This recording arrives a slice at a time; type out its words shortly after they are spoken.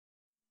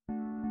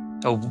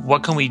So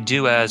what can we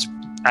do as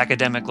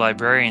academic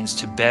librarians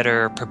to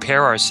better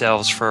prepare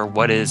ourselves for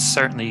what is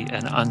certainly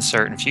an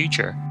uncertain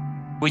future?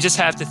 We just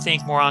have to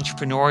think more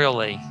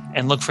entrepreneurially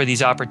and look for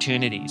these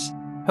opportunities.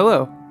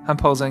 Hello, I'm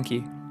Paul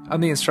Zenke.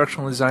 I'm the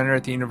instructional designer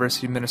at the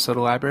University of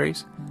Minnesota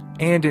Libraries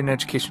and an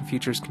Education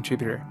Futures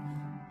contributor.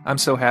 I'm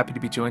so happy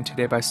to be joined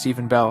today by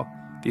Stephen Bell,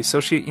 the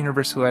Associate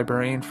University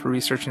Librarian for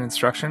Research and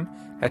Instruction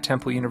at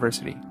Temple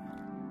University.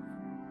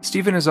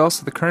 Stephen is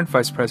also the current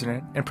Vice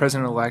President and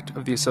President-elect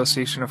of the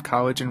Association of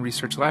College and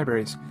Research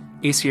Libraries,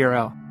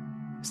 ACRL.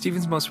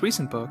 Stephen's most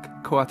recent book,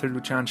 co-authored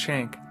with John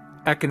Shank,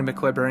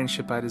 Academic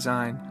Librarianship by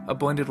Design, A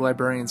Blended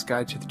Librarian's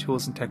Guide to the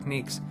Tools and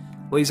Techniques,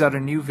 lays out a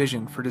new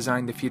vision for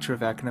designing the future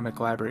of academic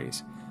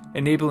libraries,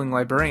 enabling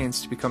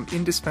librarians to become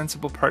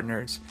indispensable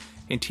partners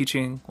in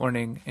teaching,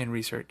 learning, and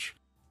research.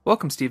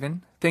 Welcome,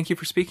 Stephen. Thank you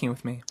for speaking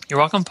with me. You're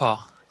welcome,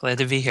 Paul. Glad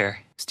to be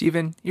here.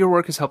 Stephen, your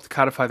work has helped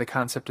codify the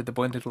concept of the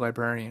blended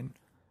librarian.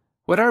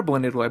 What are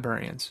blended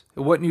librarians?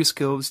 What new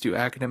skills do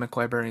academic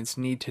librarians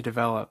need to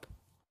develop?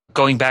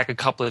 Going back a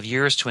couple of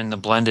years to when the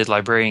blended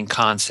librarian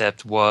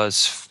concept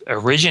was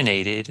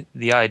originated,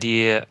 the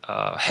idea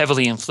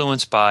heavily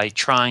influenced by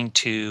trying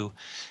to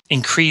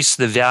increase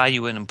the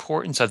value and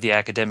importance of the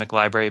academic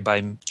library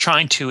by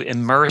trying to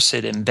immerse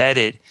it, embed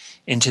it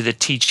into the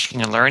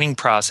teaching and learning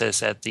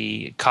process at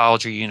the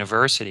college or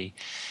university.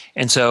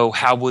 And so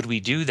how would we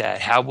do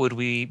that? How would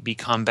we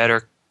become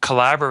better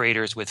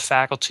collaborators with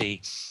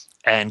faculty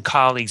and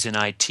colleagues in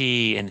IT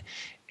and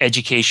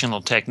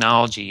educational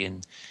technology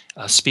and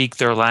speak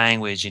their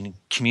language and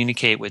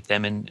communicate with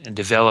them and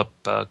develop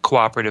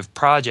cooperative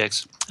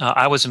projects?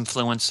 I was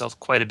influenced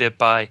quite a bit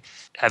by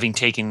having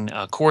taken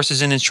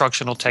courses in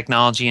instructional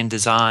technology and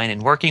design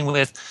and working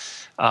with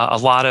a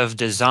lot of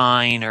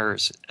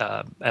designers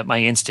at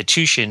my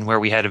institution where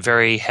we had a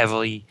very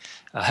heavily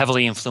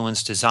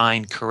influenced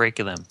design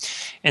curriculum.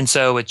 And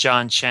so with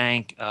John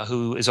Shank,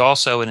 who is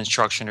also an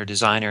instructional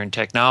designer and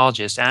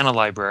technologist and a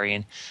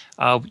librarian,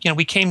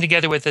 we came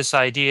together with this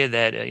idea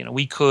that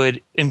we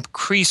could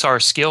increase our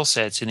skill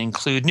sets and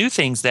include new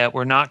things that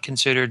were not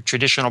considered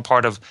traditional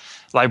part of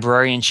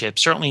librarianship,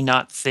 certainly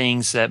not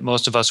things that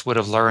most of us would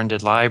have learned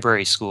at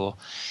library school.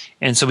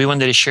 And so we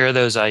wanted to share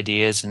those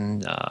ideas,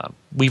 and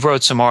we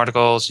wrote some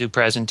articles, do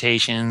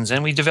presentations,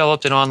 and we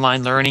developed an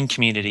online learning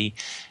community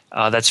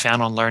that's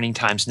found on Learning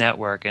Times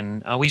Network.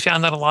 And we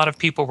found that a lot of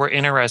people were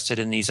interested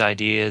in these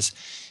ideas.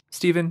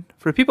 Stephen,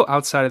 for people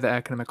outside of the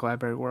academic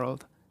library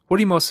world, what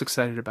are you most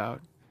excited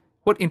about?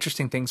 What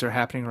interesting things are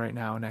happening right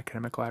now in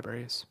academic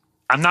libraries?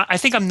 I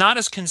think I'm not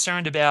as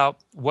concerned about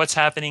what's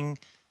happening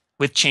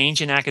with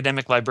change in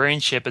academic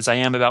librarianship as I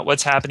am about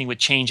what's happening with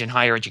change in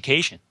higher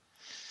education.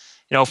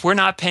 If we're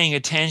not paying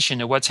attention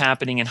to what's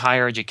happening in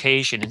higher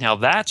education and how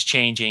that's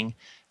changing,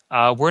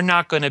 we're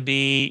not going to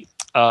be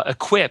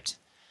equipped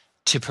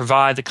to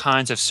provide the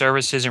kinds of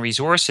services and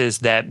resources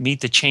that meet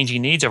the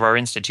changing needs of our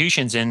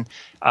institutions. And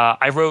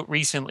I wrote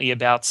recently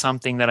about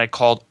something that I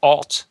called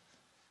ALT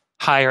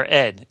Higher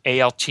Ed,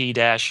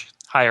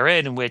 ALT-Higher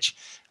Ed, in which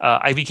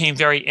I became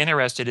very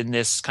interested in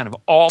this kind of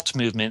ALT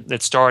movement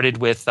that started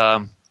with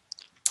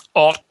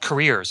ALT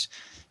careers,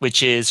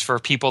 which is for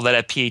people that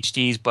have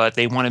PhDs, but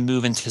they want to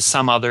move into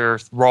some other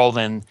role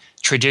than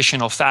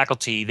traditional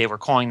faculty. They were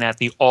calling that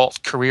the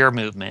alt career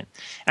movement.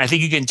 And I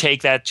think you can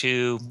take that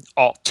to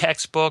alt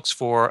textbooks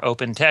for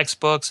open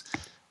textbooks,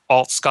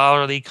 alt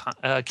scholarly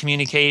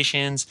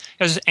communications.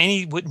 There's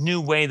any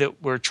new way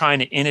that we're trying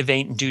to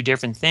innovate and do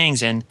different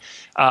things. And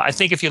I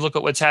think if you look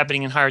at what's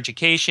happening in higher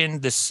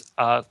education, this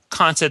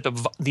concept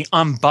of the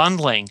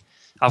unbundling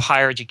of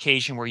higher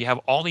education, where you have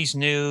all these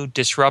new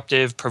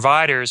disruptive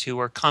providers who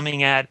are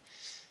coming at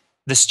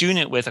the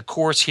student with a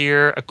course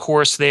here, a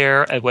course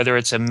there, whether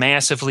it's a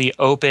massively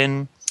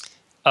open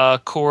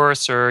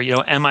course or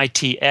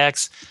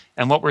MITx.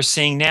 And what we're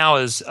seeing now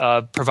is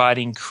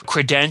providing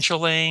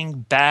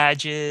credentialing,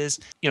 badges,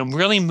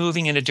 really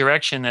moving in a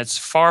direction that's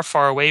far,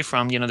 far away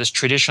from this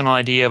traditional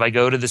idea of I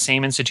go to the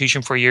same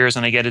institution for years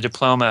and I get a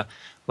diploma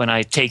when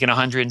I've taken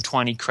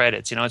 120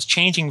 credits. It's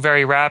changing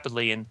very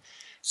rapidly. And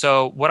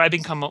so what I've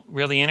become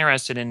really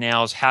interested in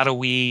now is how do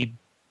we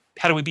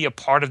be a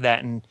part of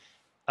that and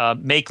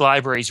make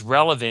libraries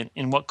relevant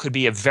in what could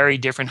be a very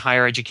different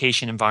higher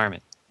education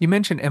environment. You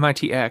mentioned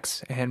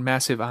MITx and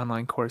massive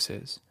online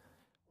courses.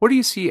 Where do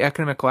you see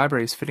academic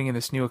libraries fitting in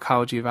this new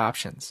ecology of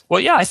options? Well,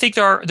 yeah, I think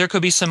there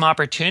could be some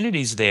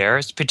opportunities there,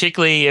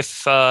 particularly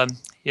if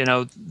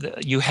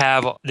you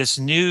have this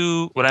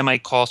new, what I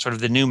might call sort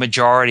of the new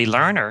majority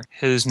learner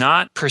who's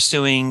not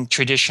pursuing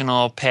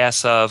traditional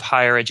paths of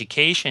higher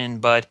education,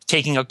 but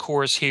taking a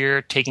course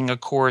here, taking a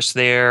course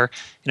there,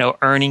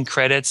 earning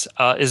credits.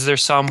 Is there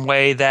some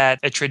way that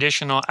a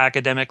traditional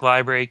academic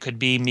library could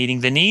be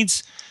meeting the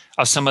needs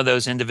of some of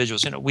those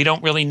individuals. We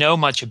don't really know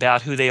much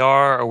about who they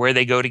are or where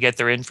they go to get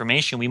their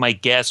information. We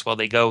might guess while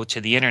they go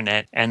to the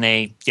internet and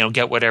they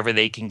get whatever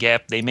they can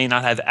get. They may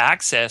not have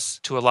access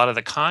to a lot of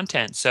the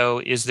content. So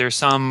is there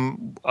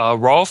some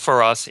role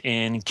for us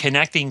in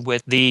connecting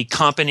with the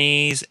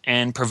companies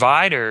and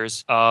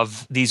providers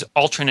of these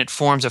alternate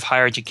forms of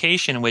higher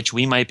education in which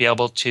we might be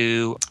able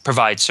to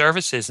provide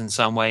services in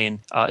some way? And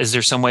is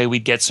there some way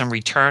we'd get some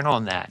return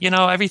on that?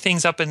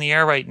 Everything's up in the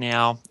air right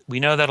now. We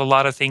know that a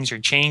lot of things are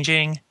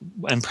changing,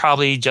 and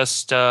probably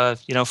just, for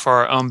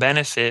our own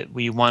benefit,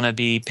 we want to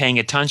be paying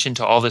attention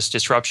to all this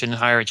disruption in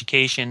higher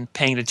education,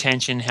 paying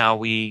attention how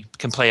we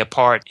can play a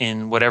part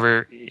in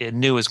whatever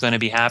new is going to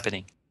be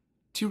happening.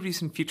 2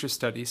 recent future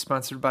studies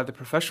sponsored by the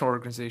professional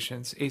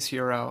organizations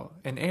ACRL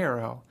and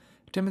ARL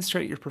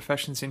demonstrate your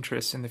profession's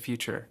interests in the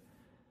future.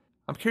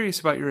 I'm curious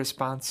about your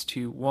response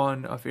to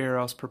one of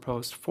ARL's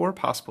proposed 4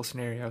 possible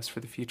scenarios for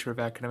the future of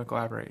academic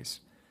libraries.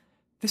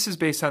 This is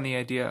based on the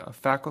idea of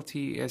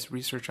faculty as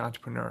research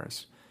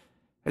entrepreneurs.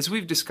 As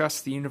we've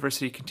discussed, the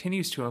university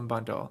continues to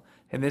unbundle,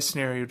 and this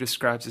scenario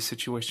describes a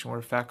situation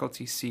where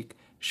faculty seek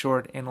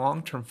short and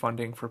long-term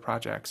funding for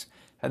projects,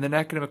 and then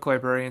academic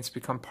librarians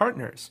become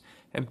partners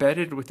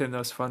embedded within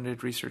those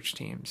funded research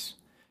teams.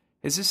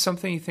 Is this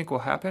something you think will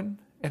happen,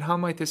 and how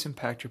might this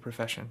impact your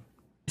profession?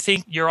 I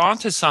think you're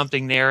onto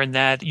something there in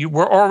that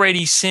we're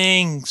already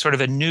seeing sort of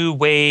a new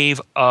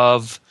wave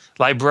of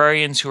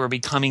librarians who are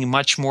becoming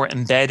much more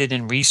embedded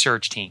in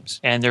research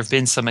teams. And there have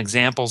been some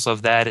examples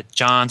of that at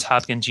Johns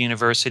Hopkins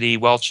University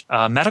Welch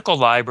Medical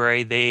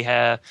Library. They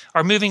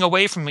are moving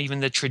away from even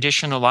the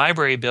traditional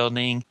library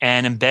building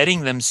and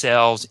embedding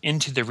themselves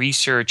into the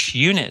research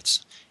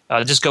units.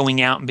 Just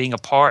going out and being a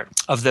part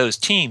of those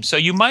teams. So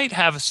you might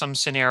have some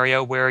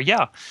scenario where,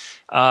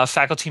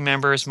 faculty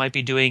members might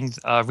be doing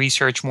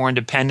research more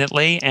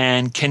independently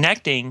and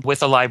connecting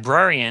with a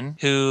librarian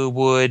who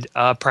would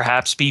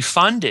perhaps be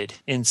funded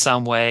in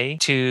some way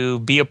to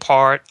be a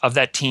part of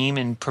that team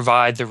and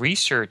provide the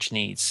research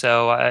needs.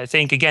 So I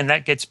think, again,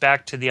 that gets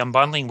back to the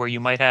unbundling where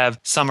you might have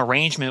some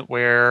arrangement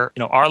where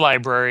our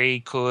library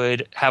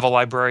could have a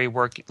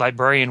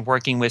librarian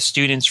working with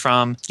students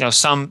from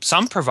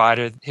some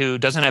provider who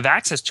doesn't have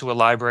access to a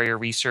library or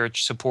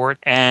research support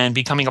and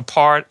becoming a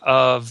part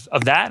of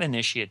that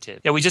initiative.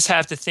 We just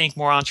have to think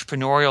more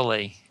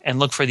entrepreneurially and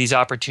look for these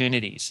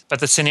opportunities. But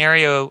the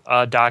scenario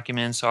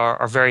documents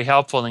are very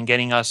helpful in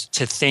getting us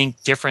to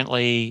think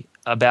differently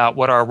about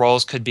what our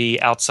roles could be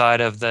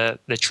outside of the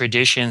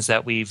traditions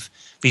that we've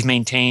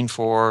maintained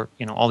for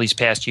all these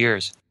past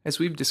years. As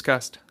we've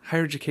discussed,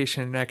 higher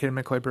education and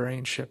academic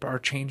librarianship are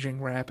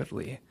changing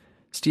rapidly.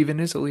 Stephen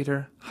is a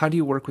leader. How do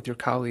you work with your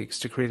colleagues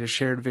to create a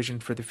shared vision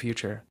for the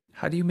future?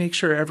 How do you make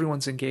sure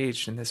everyone's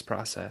engaged in this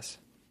process?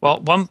 Well,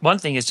 one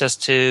thing is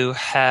just to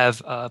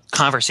have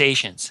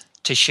conversations,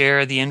 to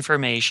share the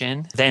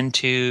information, then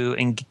to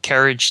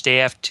encourage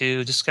staff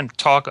to just kind of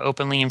talk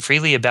openly and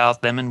freely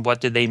about them and what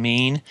do they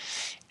mean,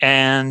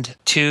 and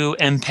to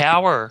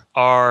empower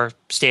our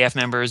staff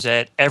members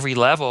at every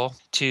level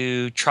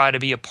to try to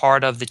be a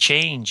part of the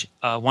change.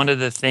 One of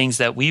the things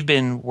that we've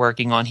been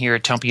working on here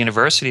at Temple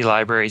University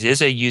Libraries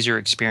is a user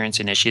experience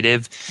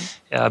initiative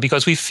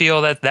because we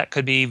feel that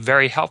could be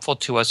very helpful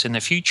to us in the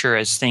future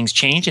as things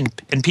change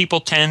and people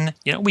tend,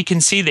 we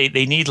can see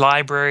they need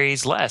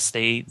libraries less.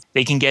 They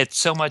can get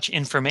so much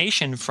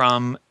information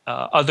from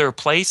other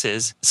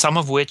places, some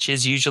of which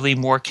is usually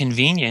more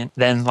convenient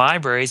than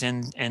libraries.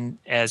 And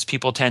as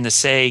people tend to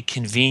say,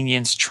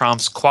 convenience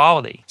trumps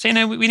quality.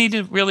 So, we need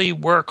to really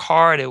work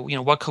hard at,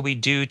 what could we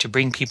do to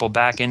bring people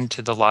back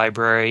into the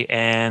library?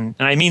 And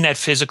I mean that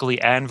physically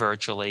and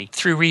virtually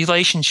through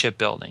relationship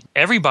building.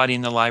 Everybody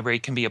in the library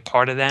can be a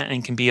part of that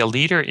and can be a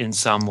leader in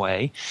some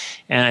way.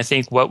 And I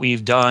think what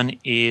we've done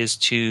is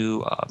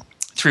to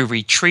through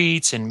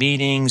retreats and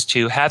meetings,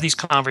 to have these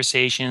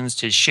conversations,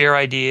 to share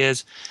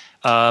ideas.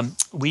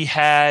 We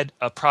had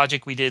a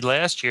project we did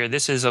last year.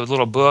 This is a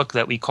little book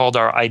that we called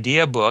our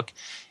idea book.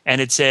 And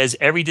it says,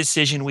 every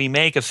decision we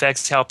make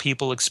affects how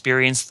people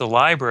experience the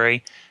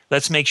library.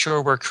 Let's make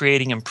sure we're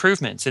creating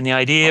improvements. And the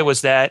idea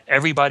was that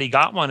everybody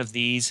got one of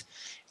these.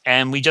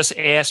 And we just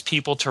asked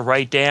people to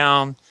write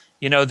down,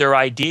 their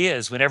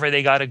ideas whenever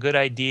they got a good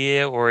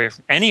idea or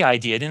any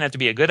idea. It didn't have to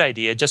be a good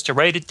idea, just to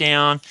write it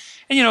down.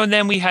 And, and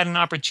then we had an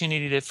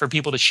opportunity for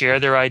people to share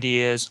their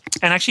ideas.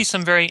 And actually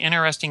some very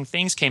interesting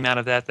things came out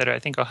of that I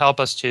think will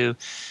help us to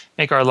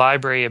make our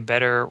library a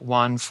better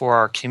one for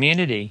our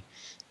community.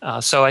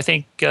 So I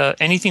think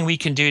anything we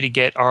can do to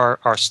get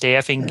our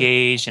staff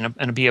engaged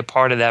and be a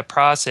part of that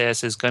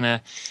process is going to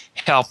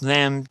help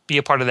them be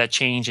a part of that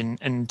change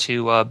and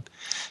to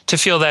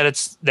feel that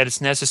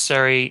it's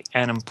necessary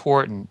and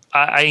important.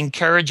 I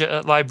encourage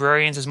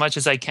librarians as much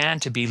as I can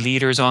to be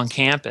leaders on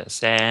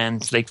campus,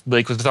 and like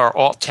with our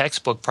alt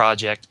textbook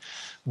project,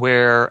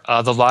 where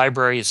the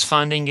library is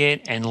funding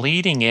it and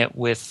leading it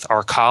with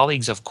our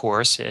colleagues, of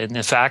course, and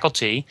the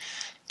faculty,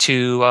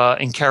 to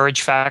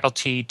encourage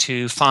faculty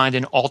to find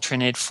an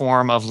alternate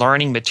form of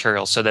learning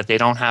material so that they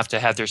don't have to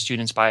have their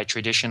students buy a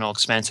traditional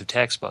expensive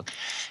textbook.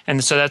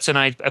 And so that's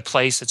a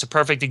place, it's a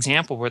perfect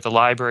example where the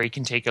library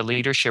can take a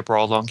leadership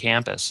role on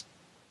campus.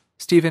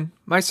 Stephen,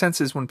 my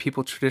sense is when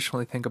people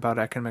traditionally think about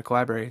academic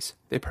libraries,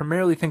 they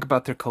primarily think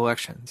about their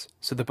collections,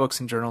 so the books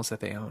and journals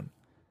that they own.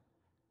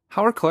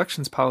 How are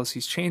collections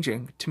policies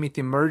changing to meet the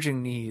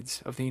emerging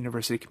needs of the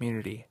university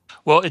community?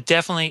 Well, it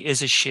definitely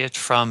is a shift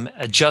from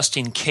a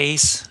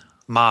just-in-case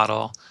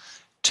model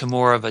to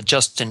more of a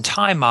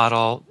just-in-time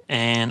model,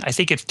 and I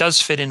think it does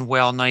fit in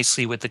well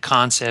nicely with the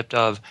concept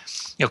of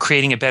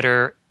creating a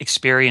better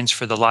experience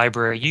for the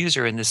library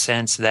user in the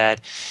sense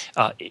that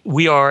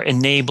we are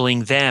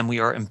enabling them, we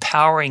are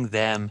empowering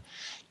them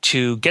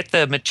to get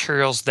the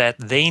materials that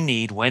they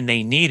need when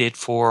they need it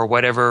for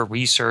whatever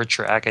research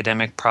or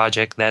academic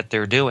project that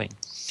they're doing.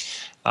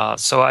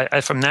 So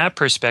from that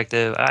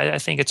perspective, I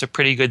think it's a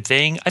pretty good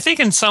thing. I think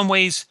in some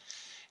ways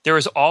there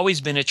has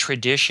always been a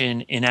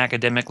tradition in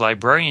academic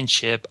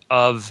librarianship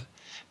of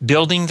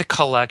building the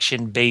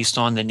collection based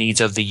on the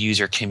needs of the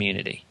user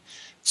community.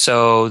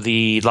 So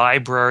the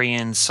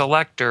librarian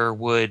selector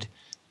would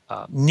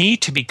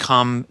need to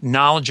become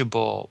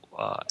knowledgeable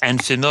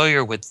and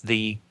familiar with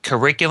the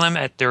curriculum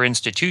at their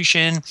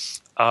institution,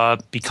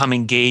 become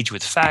engaged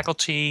with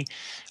faculty,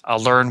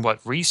 learn what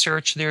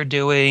research they're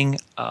doing,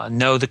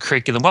 know the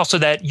curriculum well, so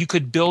that you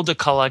could build a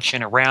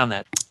collection around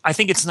that. I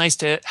think it's nice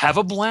to have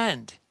a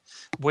blend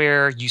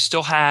where you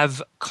still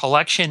have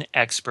collection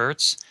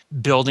experts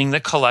building the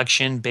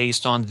collection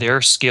based on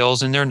their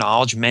skills and their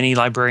knowledge. Many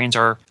librarians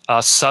are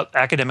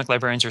academic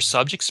librarians are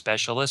subject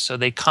specialists, so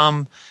they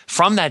come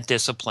from that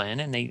discipline,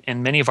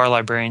 and many of our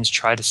librarians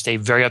try to stay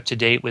very up to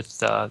date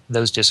with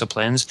those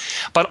disciplines,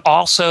 but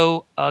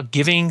also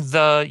giving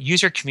the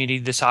user community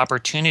this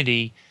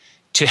opportunity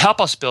to help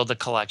us build the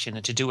collection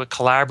and to do it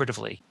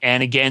collaboratively,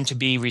 and again to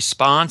be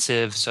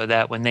responsive so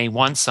that when they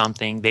want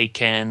something, they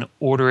can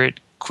order it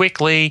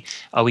quickly,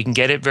 we can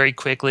get it very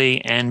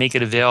quickly and make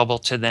it available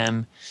to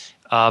them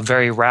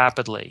very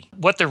rapidly.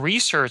 What the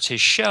research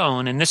has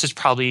shown, and this is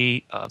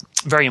probably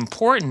very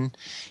important,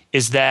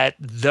 is that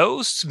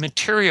those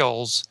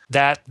materials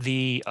that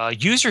the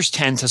users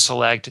tend to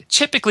select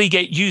typically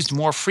get used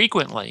more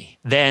frequently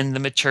than the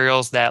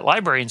materials that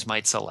librarians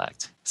might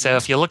select. So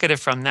if you look at it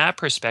from that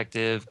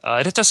perspective,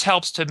 it just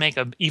helps to make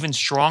an even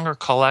stronger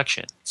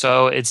collection.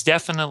 So it's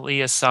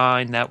definitely a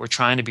sign that we're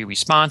trying to be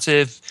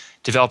responsive,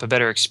 develop a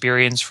better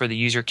experience for the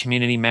user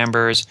community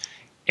members,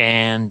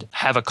 and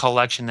have a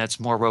collection that's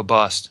more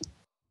robust.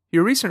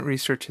 Your recent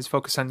research has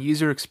focused on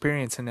user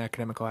experience in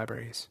academic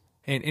libraries.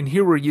 And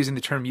here we're using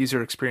the term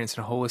user experience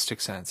in a holistic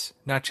sense,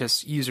 not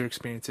just user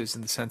experiences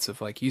in the sense of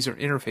like user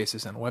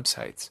interfaces on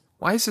websites.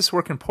 Why is this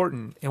work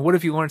important, and what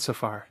have you learned so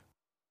far?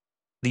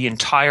 The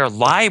entire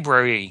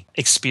library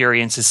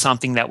experience is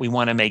something that we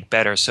want to make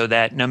better so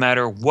that no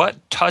matter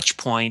what touch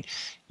point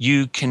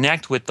you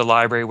connect with the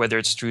library, whether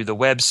it's through the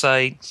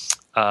website,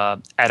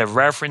 at a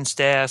reference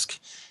desk,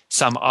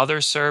 some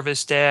other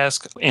service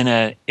desk, in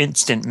an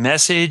instant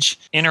message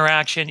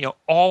interaction,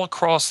 all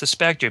across the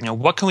spectrum,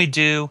 what can we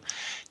do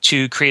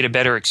to create a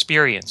better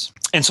experience?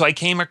 And so I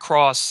came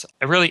across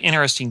a really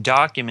interesting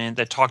document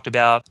that talked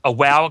about a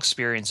wow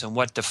experience and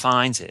what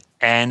defines it.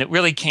 And it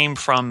really came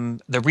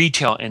from the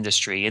retail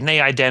industry. And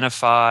they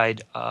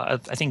identified, I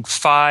think,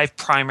 5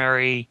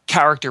 primary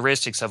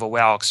characteristics of a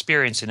wow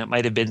experience. And it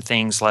might have been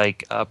things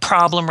like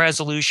problem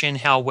resolution,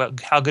 how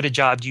good a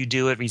job do you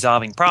do at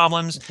resolving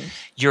problems,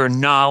 your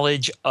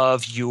knowledge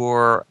of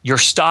your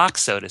stock,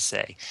 so to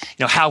say.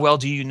 How well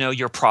do you know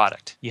your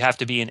product? You have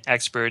to be an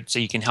expert so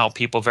you can help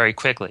people very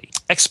quickly.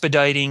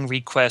 Expediting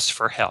requests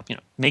for help,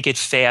 make it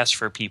fast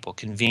for people,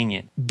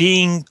 convenient.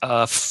 Being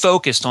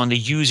focused on the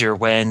user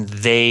when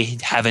they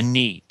have a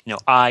need,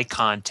 eye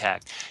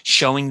contact,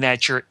 showing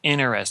that you're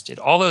interested.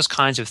 All those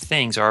kinds of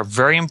things are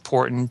very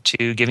important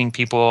to giving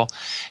people,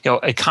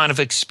 a kind of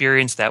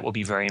experience that will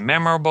be very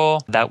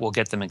memorable, that will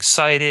get them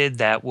excited,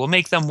 that will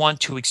make them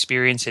want to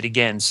experience it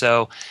again.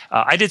 So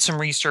I did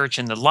some research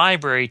in the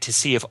library to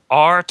see if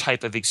our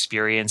type of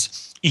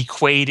experience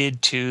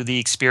equated to the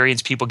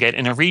experience people get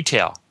in a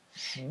retail.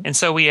 And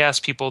so we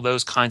asked people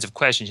those kinds of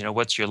questions.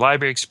 What's your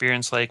library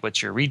experience like?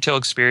 What's your retail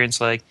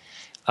experience like?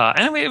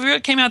 And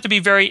it came out to be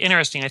very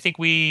interesting. I think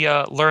we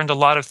learned a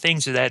lot of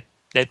things that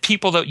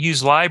people that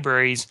use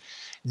libraries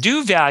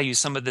do value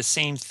some of the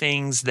same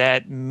things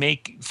that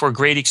make for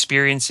great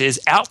experiences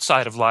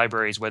outside of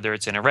libraries, whether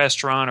it's in a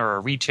restaurant or a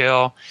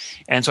retail.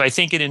 And so I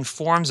think it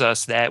informs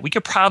us that we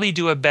could probably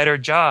do a better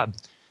job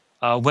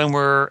when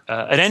we're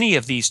at any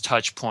of these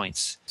touch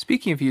points.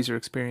 Speaking of user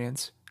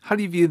experience, how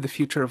do you view the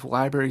future of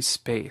library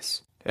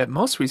space? At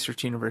most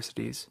research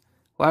universities,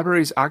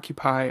 libraries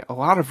occupy a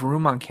lot of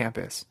room on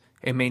campus,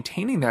 and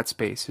maintaining that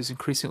space is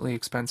increasingly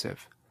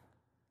expensive.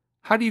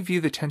 How do you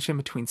view the tension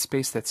between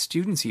space that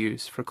students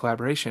use for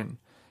collaboration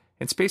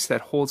and space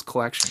that holds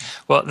collections?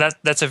 Well,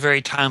 that's a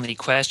very timely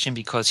question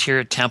because here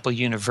at Temple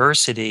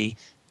University,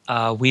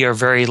 we are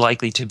very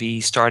likely to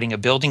be starting a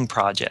building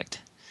project.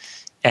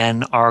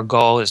 And our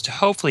goal is to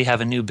hopefully have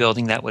a new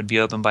building that would be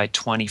open by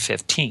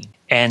 2015.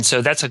 And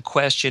so that's a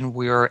question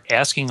we're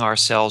asking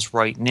ourselves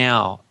right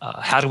now.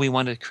 How do we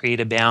want to create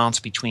a balance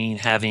between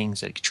having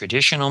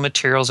traditional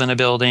materials in a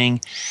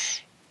building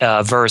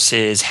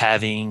versus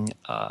having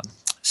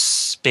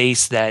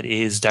space that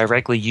is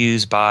directly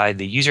used by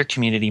the user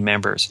community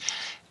members?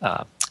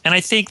 And I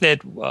think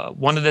that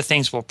one of the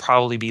things we'll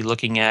probably be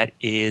looking at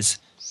is,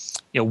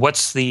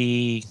 what's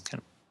the kind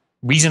of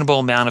reasonable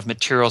amount of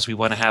materials we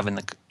want to have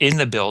in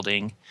the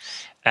building,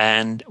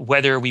 and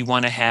whether we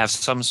want to have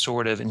some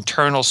sort of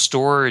internal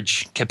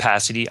storage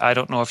capacity. I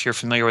don't know if you're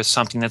familiar with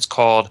something that's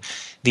called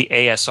the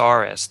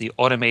ASRS, the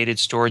Automated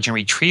Storage and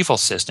Retrieval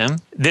System.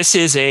 This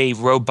is a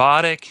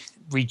robotic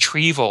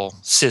retrieval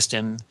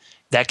system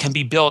that can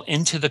be built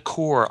into the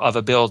core of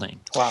a building.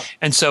 Wow.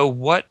 And so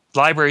what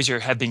libraries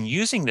have been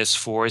using this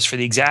for is for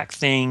the exact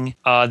thing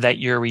that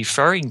you're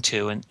referring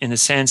to, in the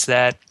sense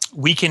that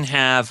we can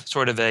have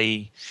sort of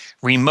a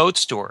remote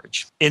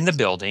storage in the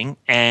building,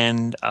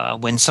 and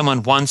when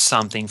someone wants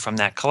something from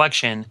that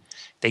collection,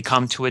 they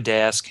come to a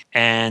desk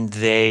and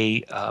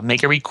they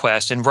make a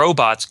request, and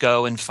robots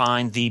go and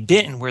find the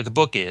bin where the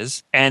book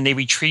is, and they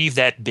retrieve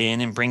that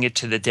bin and bring it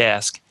to the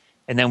desk,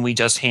 and then we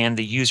just hand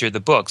the user the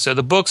book. So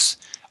the books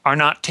are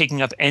not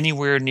taking up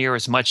anywhere near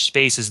as much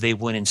space as they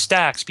would in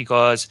stacks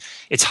because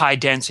it's high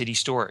density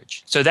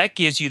storage. So that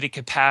gives you the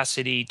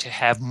capacity to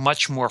have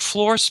much more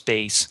floor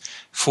space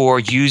for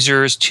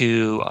users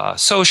to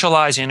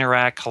socialize,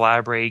 interact,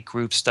 collaborate,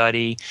 group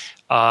study.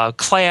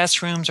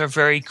 Classrooms are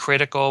very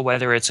critical,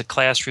 whether it's a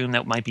classroom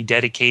that might be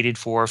dedicated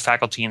for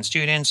faculty and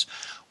students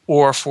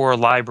or for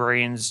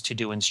librarians to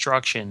do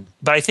instruction.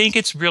 But I think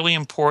it's really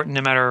important,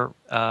 no matter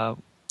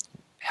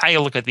how you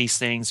look at these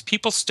things,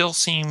 people still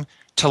seem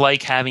to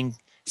like having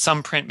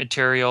some print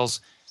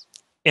materials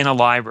in a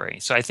library.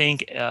 So I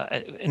think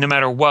no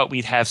matter what,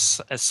 we'd have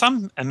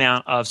some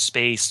amount of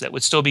space that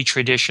would still be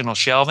traditional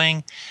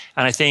shelving.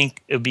 And I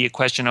think it would be a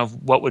question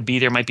of what would be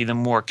there might be the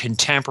more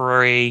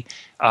contemporary,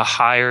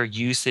 higher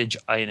usage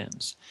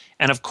items.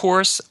 And of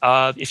course,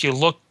 if you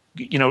look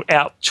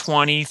out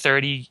 20,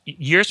 30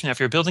 years from now, if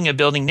you're building a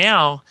building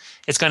now,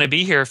 it's going to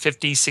be here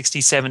 50,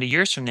 60, 70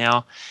 years from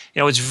now.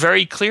 It's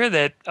very clear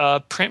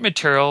that print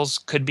materials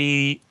could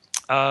be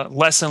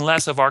less and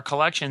less of our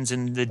collections,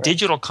 and the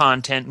digital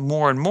content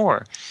more and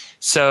more.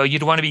 So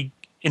you'd want to be,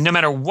 and no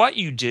matter what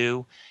you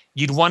do,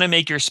 you'd want to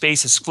make your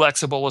space as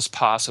flexible as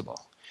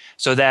possible,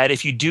 so that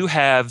if you do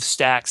have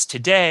stacks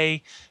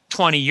today,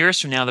 20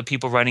 years from now, the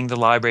people running the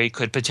library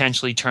could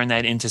potentially turn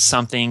that into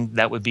something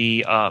that would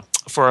be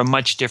for a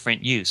much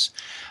different use.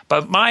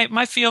 But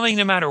my feeling,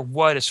 no matter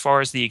what, as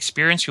far as the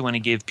experience we want to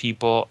give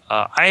people,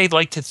 I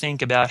like to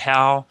think about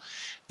how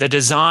the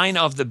design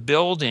of the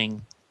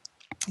building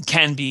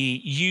can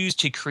be used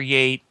to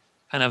create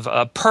kind of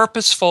a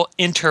purposeful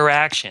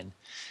interaction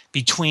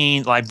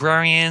between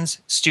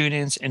librarians,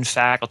 students, and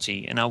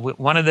faculty.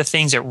 One of the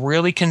things that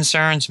really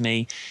concerns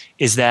me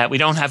is that we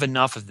don't have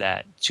enough of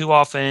that. Too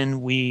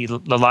often,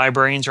 the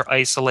librarians are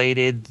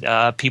isolated.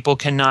 People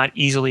cannot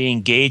easily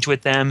engage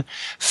with them.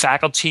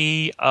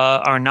 Faculty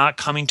are not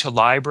coming to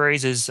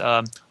libraries as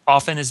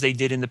often as they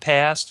did in the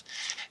past.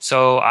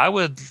 So I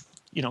would,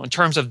 in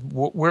terms of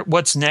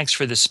what's next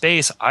for the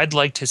space, I'd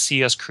like to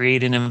see us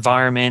create an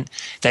environment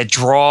that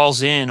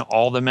draws in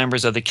all the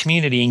members of the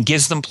community and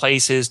gives them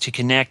places to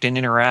connect and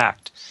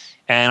interact.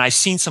 And I've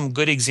seen some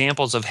good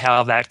examples of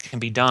how that can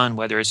be done,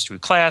 whether it's through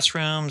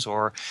classrooms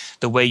or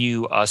the way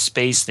you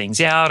space things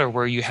out, or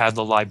where you have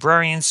the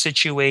librarians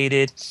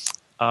situated.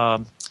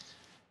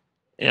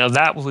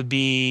 That would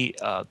be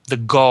the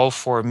goal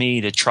for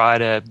me, to try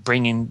to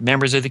bring in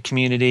members of the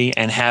community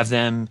and have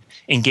them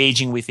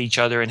engaging with each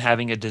other and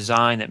having a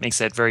design that makes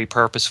that very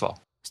purposeful.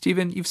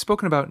 Stephen, you've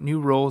spoken about new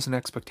roles and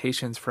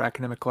expectations for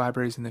academic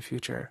libraries in the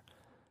future.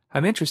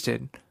 I'm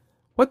interested.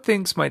 What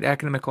things might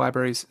academic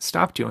libraries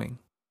stop doing?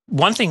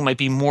 One thing might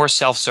be more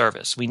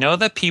self-service. We know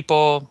that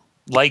people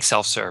like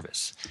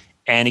self-service,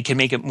 and it can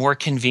make it more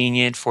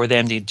convenient for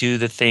them to do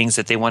the things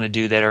that they want to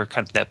do that are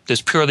kind of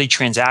just purely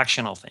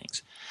transactional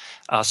things.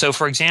 So,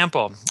 for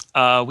example,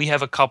 we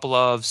have a couple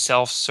of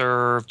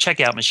self-serve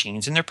checkout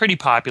machines, and they're pretty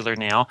popular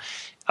now.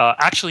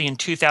 Actually, in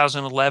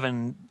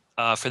 2011,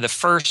 for the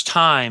first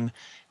time,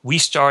 we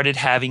started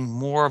having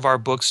more of our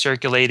books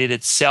circulated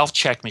at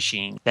self-check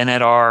machine than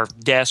at our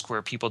desk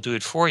where people do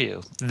it for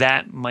you.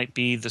 That might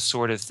be the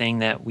sort of thing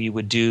that we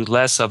would do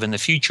less of in the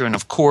future. And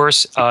of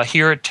course,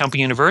 here at Temple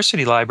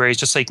University Libraries,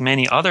 just like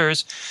many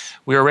others,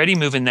 we're already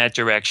moving that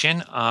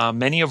direction.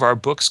 Many of our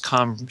books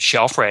come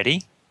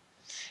shelf-ready.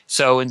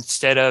 So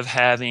instead of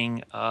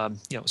having,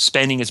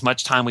 spending as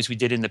much time as we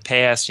did in the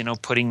past,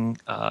 putting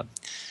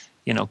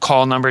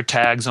call number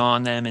tags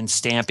on them and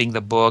stamping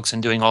the books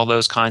and doing all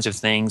those kinds of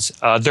things,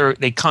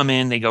 they come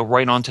in, they go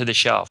right onto the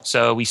shelf.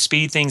 So we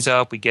speed things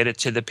up, we get it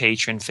to the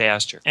patron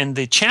faster. And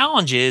the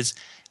challenge is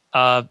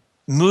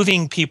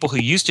moving people who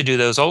used to do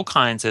those old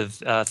kinds of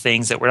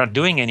things that we're not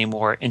doing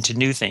anymore into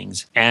new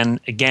things. And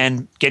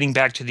again, getting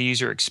back to the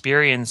user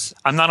experience,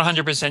 I'm not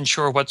 100%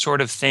 sure what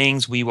sort of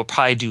things we will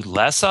probably do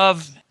less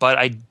of but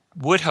I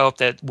would hope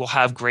that we'll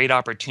have great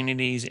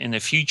opportunities in the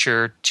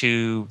future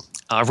to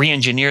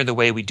re-engineer the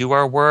way we do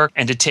our work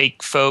and to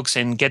take folks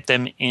and get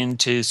them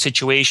into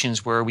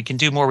situations where we can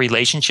do more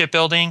relationship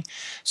building.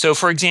 So,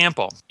 for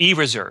example,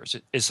 e-reserves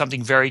is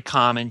something very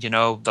common.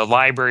 The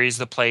library is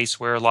the place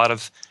where a lot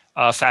of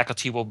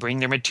faculty will bring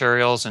their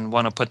materials and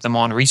want to put them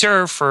on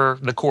reserve for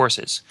the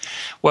courses.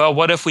 Well,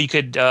 what if we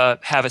could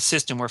have a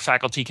system where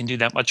faculty can do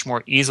that much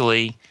more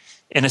easily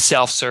in a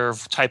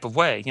self-serve type of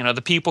way?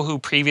 The people who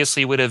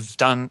previously would have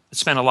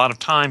spent a lot of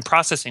time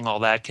processing all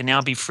that can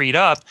now be freed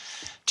up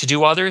to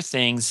do other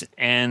things.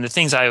 And the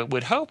things I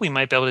would hope we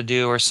might be able to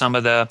do are some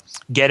of the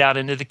get out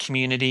into the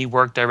community,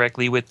 work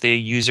directly with the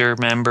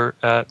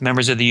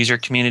members of the user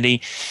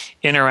community,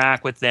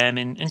 interact with them,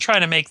 and try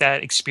to make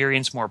that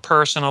experience more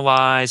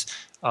personalized,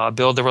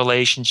 build the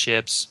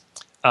relationships,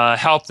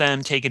 help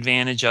them take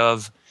advantage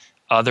of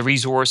the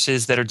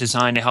resources that are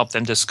designed to help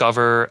them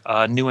discover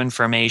new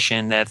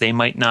information that they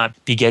might not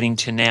be getting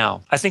to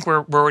now. I think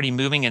we're already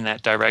moving in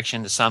that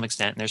direction to some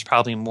extent, and there's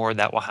probably more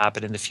that will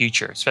happen in the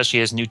future, especially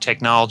as new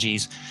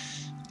technologies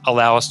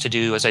allow us to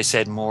do, as I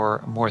said,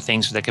 more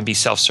things that can be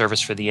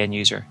self-service for the end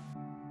user.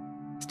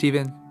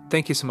 Stephen,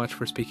 thank you so much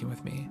for speaking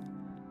with me.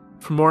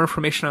 For more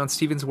information on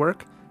Stephen's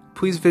work,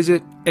 please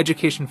visit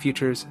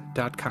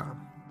educationfutures.com.